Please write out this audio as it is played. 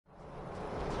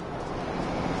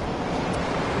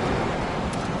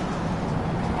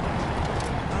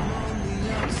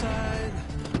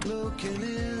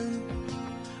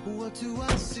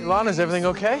Ilana, is everything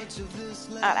okay?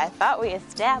 I thought we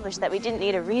established that we didn't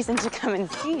need a reason to come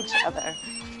and see each other.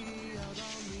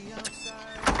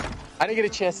 I didn't get a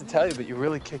chance to tell you, but you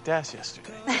really kicked ass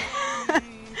yesterday.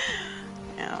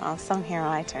 Yeah, well, some hero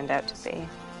I turned out to be.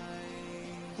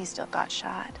 He still got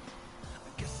shot.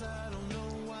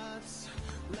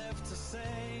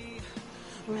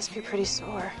 You must be pretty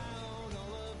sore.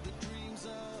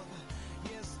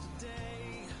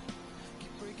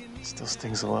 Still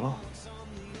stings a little.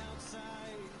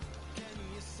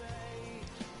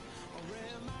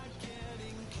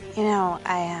 You know,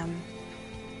 I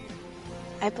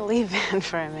believed Ben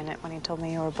for a minute when he told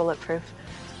me you were bulletproof.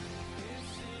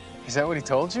 Is that what he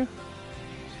told you?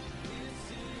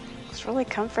 It's really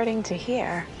comforting to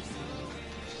hear.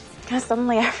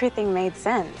 Suddenly everything made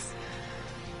sense.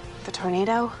 The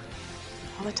tornado,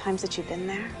 all the times that you've been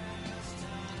there,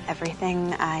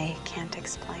 everything I can't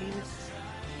explain.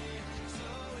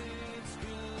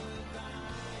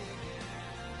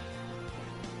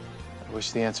 I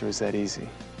wish the answer was that easy.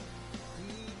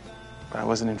 But I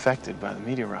wasn't infected by the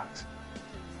meteor rocks.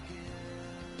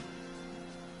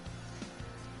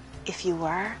 If you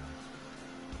were,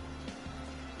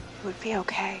 it would be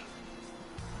okay.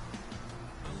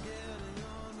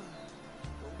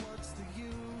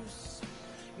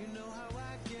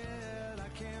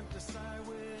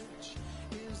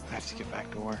 I have to get back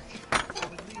to work.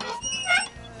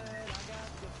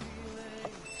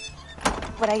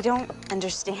 What I don't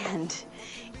understand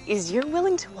is you're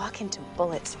willing to walk into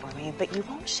bullets for me, but you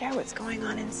won't share what's going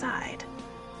on inside.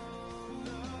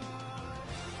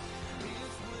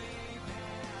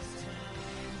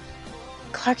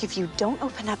 Clark, if you don't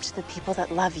open up to the people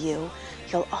that love you,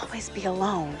 you'll always be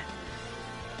alone.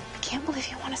 I can't believe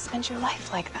you want to spend your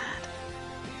life like that.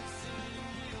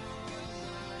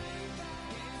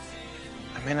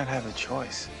 I may not have a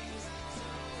choice.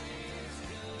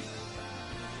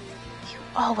 You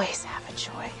always have a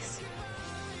choice.